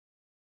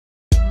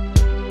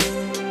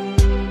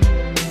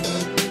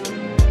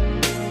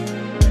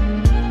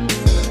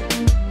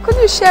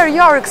share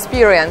your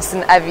experience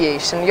in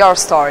aviation, your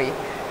story?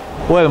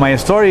 Well, my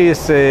story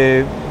is,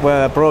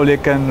 well, probably I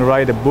can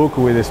write a book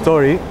with a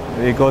story,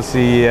 because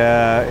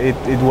it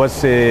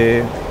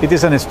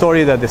is a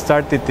story that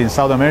started in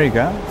South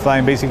America,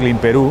 flying basically in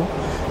Peru,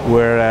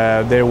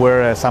 where there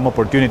were some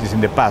opportunities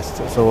in the past.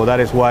 So that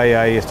is why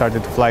I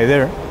started to fly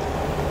there.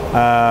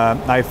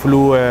 I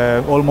flew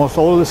almost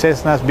all the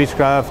Cessnas,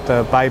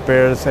 Beechcraft,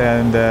 Pipers,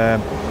 and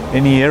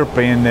any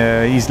airplane,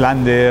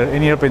 Islander,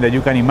 any airplane that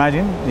you can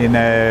imagine, in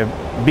a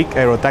big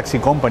aerotaxi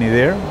company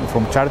there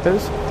from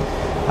charters,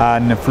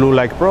 and flew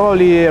like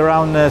probably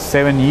around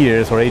 7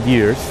 years or 8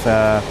 years,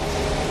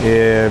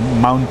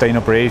 mountain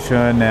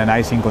operation and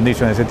icing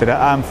conditions, etc.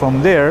 And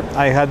from there,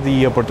 I had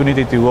the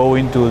opportunity to go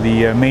into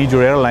the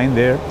major airline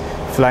there,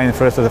 flying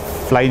first as a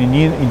flying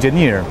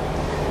engineer.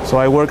 So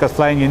I worked as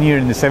flying engineer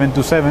in the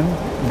 727,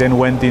 then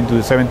went into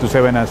the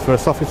 727 as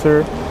first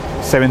officer,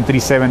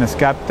 737 as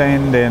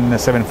captain, then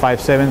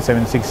 757,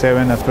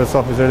 767 as first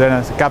officer, then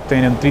as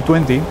captain in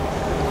 320.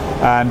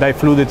 And I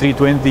flew the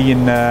 320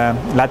 in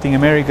Latin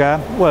America,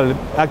 well,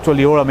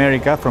 actually all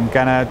America, from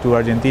Canada to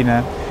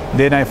Argentina.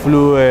 Then I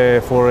flew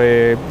for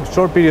a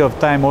short period of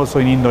time also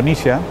in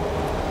Indonesia.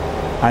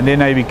 And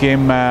then I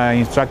became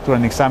instructor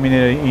and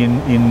examiner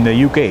in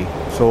the UK.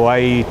 So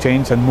I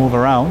changed and moved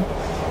around,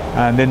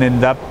 and then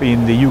ended up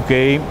in the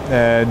UK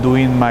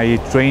doing my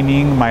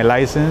training, my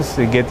license,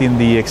 getting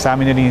the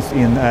examiner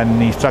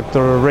and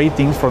instructor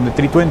ratings from the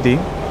 320.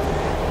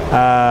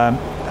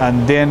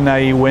 And then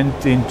I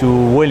went into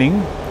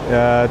Welling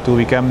to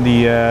become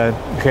the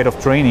head of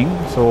training.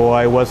 So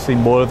I was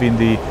involved in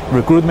the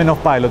recruitment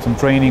of pilots and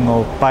training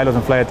of pilots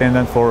and flight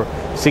attendants for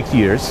 6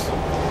 years.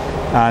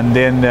 And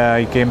then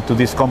I came to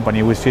this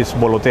company, which is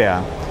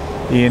Volotea.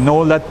 In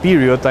all that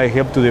period, I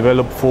helped to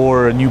develop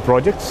 4 new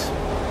projects.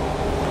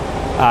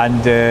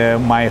 And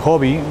my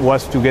hobby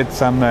was to get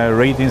some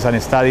ratings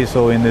and studies.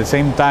 So in the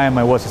same time,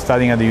 I was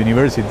studying at the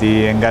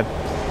university and got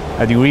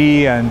a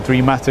degree and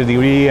 3 master's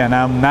degree, and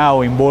I'm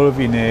now involved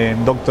in a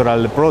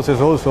doctoral process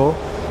also.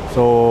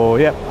 So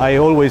yeah, I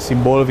always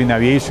involved in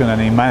aviation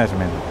and in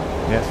management.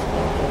 Yes.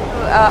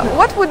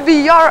 What would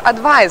be your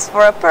advice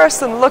for a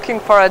person looking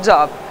for a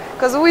job?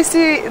 Because we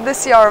see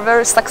this your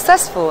very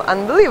successful,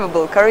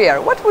 unbelievable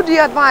career. What would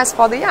you advise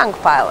for the young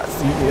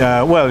pilots?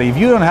 Well, if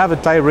you don't have a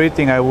type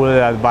rating, I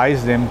would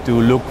advise them to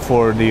look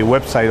for the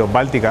website of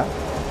Baltica,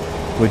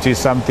 which is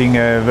something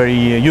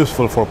very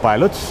useful for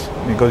pilots,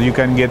 because you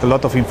can get a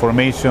lot of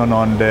information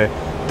on the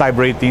type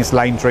ratings,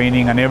 line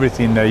training, and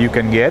everything that you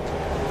can get,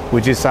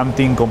 which is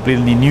something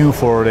completely new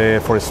for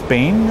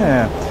Spain.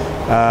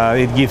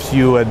 It gives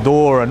you a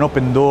door, an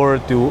open door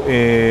to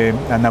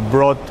and a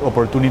broad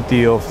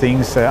opportunity of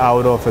things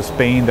out of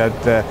Spain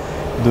that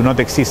do not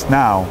exist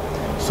now.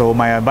 So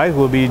my advice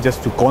will be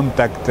just to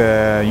contact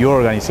your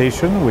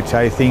organization, which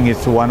I think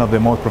is one of the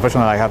most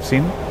professional I have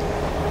seen,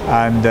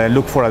 and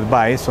look for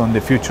advice on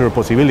the future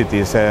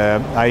possibilities.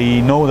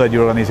 I know that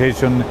your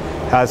organization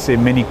has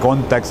many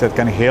contacts that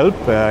can help,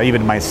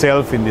 even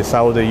myself in the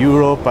south of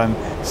Europe and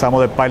some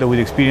other pilots with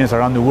experience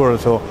around the world.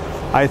 So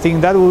I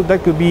think that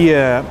could be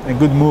a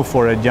good move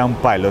for a young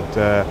pilot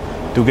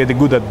to get a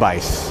good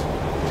advice.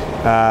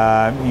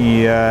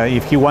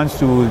 If he wants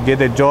to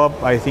get a job,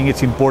 I think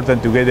it's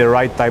important to get the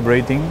right type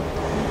rating.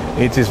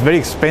 It is very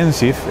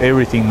expensive,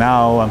 everything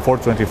now,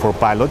 unfortunately, for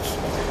pilots.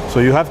 So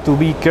you have to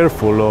be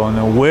careful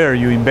on where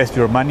you invest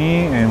your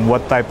money and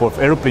what type of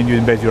airplane you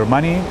invest your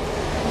money.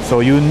 So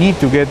you need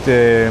to get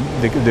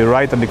the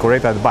right and the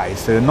correct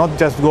advice, not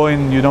just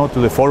going, to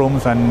the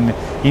forums and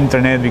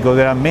internet, because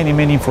there are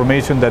many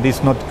information that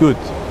is not good.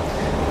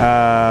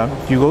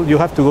 You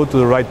have to go to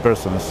the right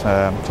persons.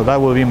 So that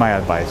will be my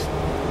advice.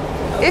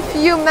 If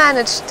you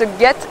manage to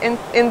get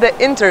in the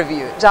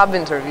interview, job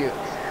interview,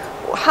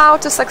 how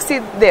to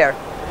succeed there?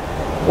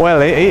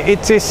 Well,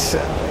 it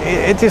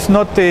is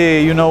not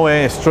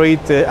a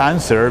straight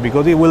answer,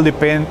 because it will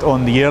depend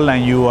on the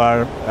airline you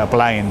are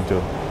applying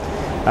to.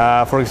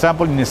 For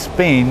example, in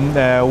Spain,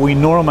 we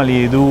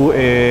normally do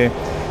a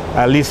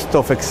list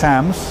of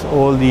exams,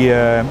 all the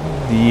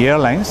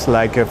airlines,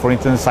 like for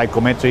instance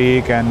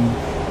psychometric and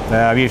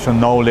aviation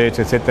knowledge,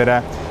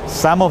 etc.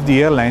 Some of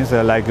the airlines,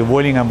 like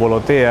Vueling and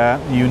Volotea,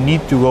 you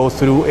need to go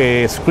through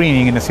a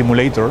screening in a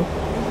simulator.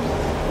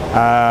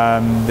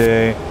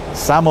 And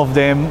some of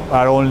them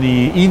are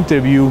only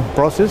interview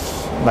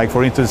process, like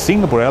for instance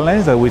Singapore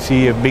Airlines, that we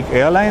see a big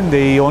airline,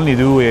 they only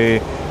do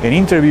an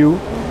interview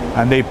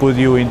and they put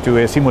you into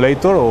a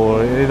simulator,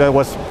 or that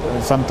was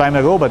some time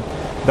ago, but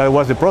that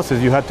was the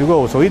process you had to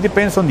go. So it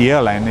depends on the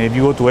airline. If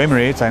you go to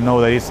Emirates, I know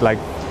that it's like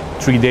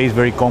 3 days,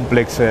 very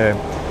complex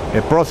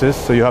process,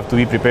 so you have to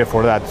be prepared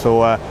for that.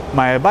 So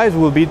my advice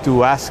will be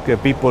to ask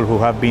people who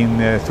have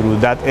been through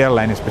that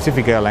airline, a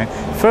specific airline.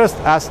 First,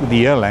 ask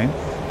the airline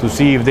to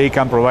see if they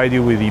can provide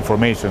you with the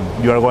information.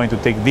 You are going to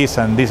take this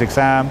and this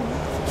exam,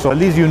 so at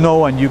least you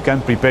know and you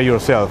can prepare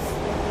yourself.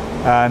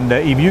 And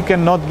if you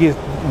cannot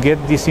get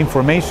this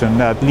information,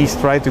 at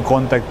least try to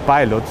contact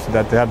pilots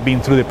that have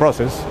been through the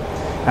process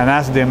and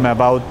ask them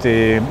about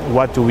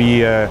what to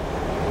be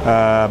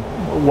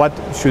what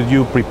should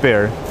you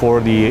prepare for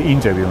the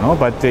interview, no?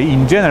 But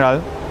in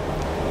general,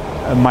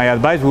 my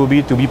advice will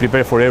be to be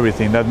prepared for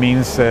everything. That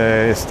means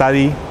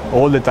study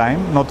all the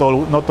time, not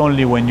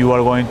only when you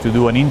are going to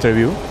do an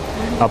interview.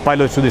 A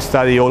pilot should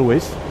study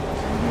always,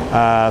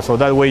 so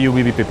that way you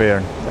will be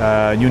prepared.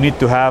 You need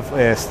to have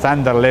a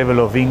standard level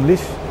of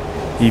English.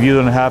 If you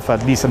don't have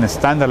at least a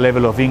standard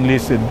level of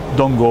English,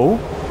 don't go.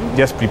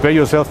 Just prepare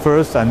yourself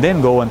first and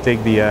then go and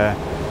take the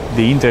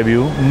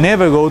interview.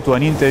 Never go to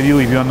an interview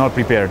if you are not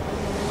prepared,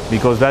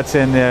 because that's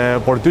an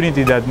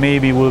opportunity that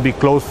maybe will be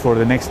closed for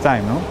the next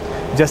time, no?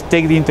 Just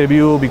take the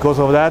interview. Because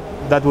of that,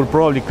 that will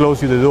probably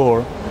close you the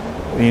door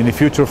in the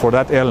future for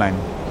that airline.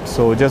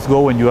 So just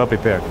go when you are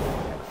prepared.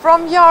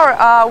 From your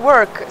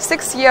work,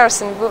 6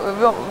 years in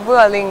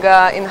Vueling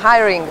in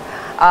hiring,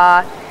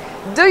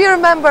 do you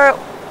remember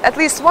at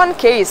least one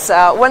case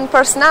when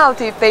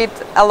personality paid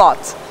a lot,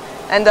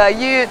 and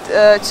you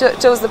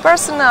chose the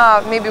person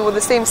maybe with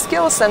the same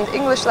skills and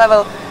English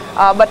level,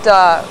 but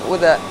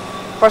with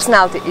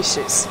personality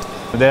issues?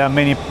 There are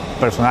many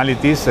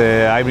personalities.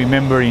 I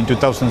remember in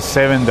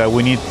 2007 that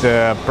we need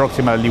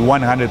approximately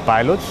 100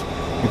 pilots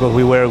because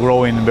we were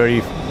growing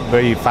very,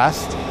 very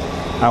fast.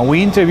 And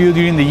we interviewed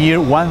during the year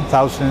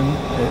 1,000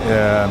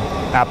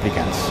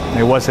 applicants.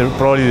 It was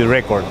probably the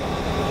record.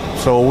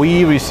 So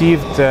we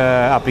received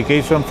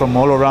applications from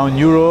all around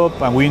Europe,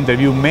 and we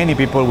interviewed many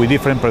people with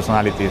different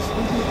personalities.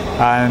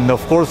 And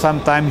of course,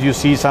 sometimes you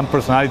see some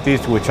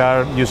personalities which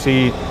are, you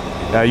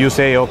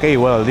say, okay,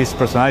 well, this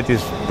personality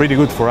is pretty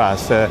good for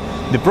us.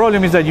 The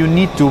problem is that you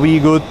need to be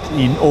good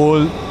in all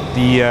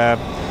the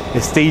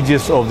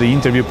stages of the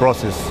interview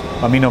process,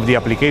 of the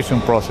application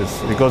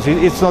process, because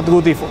it's not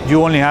good if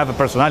you only have a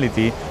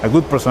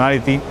good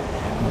personality,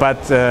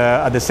 but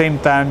at the same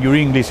time your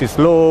English is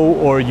low,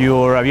 or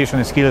your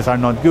aviation skills are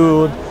not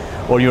good,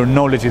 or your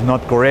knowledge is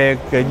not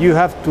correct. You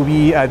have to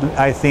be,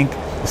 I think,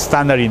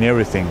 standard in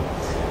everything,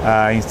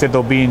 instead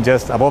of being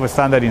just above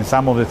standard in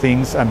some of the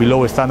things and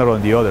below standard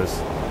on the others.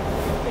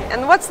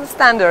 And what's the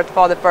standard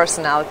for the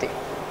personality?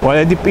 Well,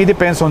 it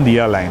depends on the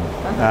airline.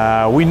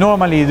 We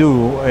normally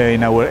do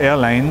in our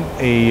airline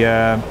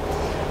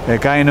a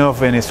kind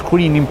of a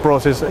screening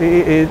process.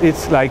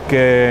 It's like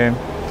a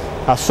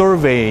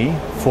survey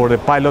for the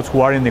pilots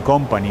who are in the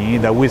company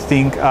that we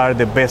think are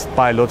the best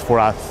pilots for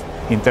us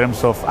in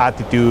terms of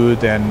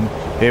attitude and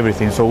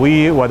everything. So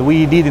what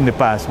we did in the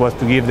past was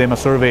to give them a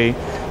survey.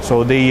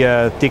 So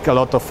they take a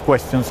lot of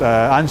questions,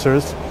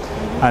 answers,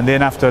 and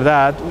then after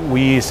that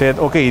we said,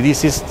 okay,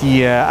 this is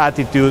the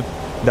attitude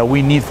that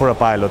we need for a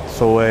pilot.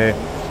 So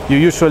you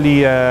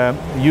usually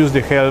use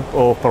the help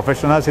of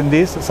professionals in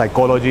this,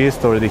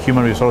 psychologists or the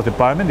human resource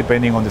department,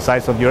 depending on the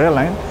size of your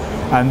airline,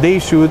 and they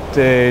should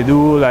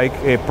do like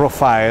a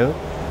profile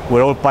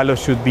where all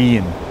pilots should be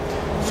in.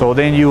 So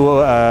then you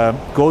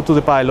go to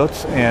the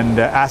pilots and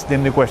ask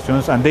them the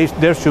questions, and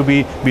there should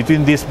be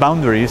between these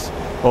boundaries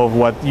of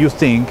what you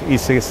think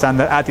is a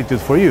standard attitude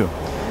for you.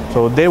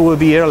 So there will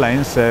be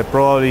airlines,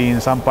 probably in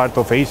some part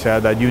of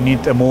Asia, that you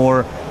need a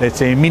more, let's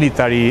say,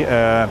 military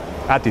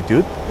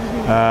attitude.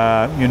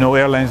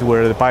 Airlines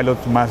where the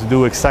pilot must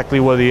do exactly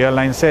what the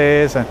airline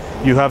says, and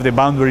you have the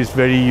boundaries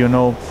very,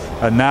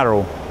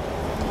 narrow.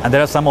 And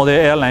there are some other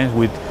airlines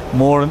with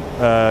more,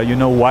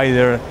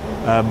 wider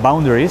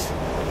boundaries.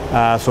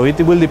 So it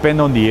will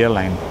depend on the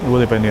airline. It will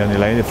depend on the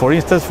airline. For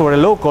instance, for a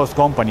low-cost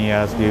company,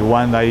 as the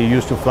one I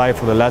used to fly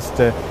for the last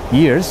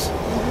years,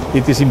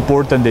 it is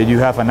important that you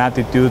have an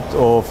attitude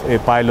of a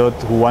pilot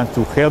who wants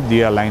to help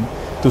the airline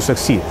to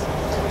succeed.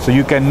 So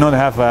you cannot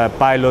have a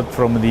pilot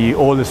from the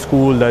old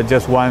school that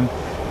just wants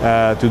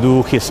to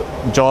do his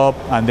job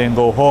and then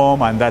go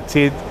home and that's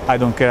it. I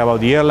don't care about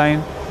the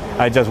airline.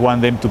 I just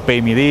want them to pay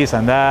me this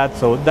and that.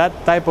 So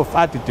that type of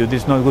attitude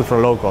is not good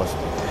for low cost.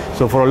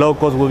 So for a low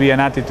cost will be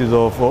an attitude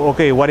of,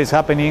 okay, what is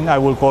happening? I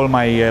will call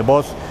my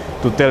boss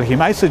to tell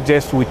him, I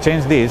suggest we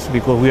change this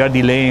because we are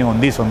delaying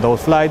on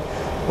those flights.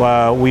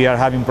 We are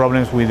having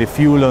problems with the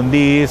fuel on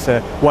this.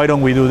 Why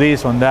don't we do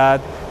this on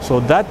that? So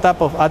that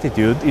type of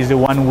attitude is the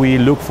one we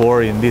look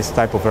for in this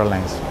type of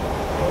airlines.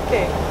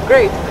 Okay,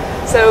 great.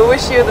 So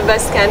wish you the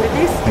best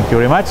candidates. Thank you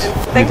very much.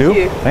 Thank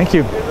you. Thank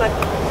you. Good luck.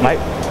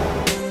 Bye.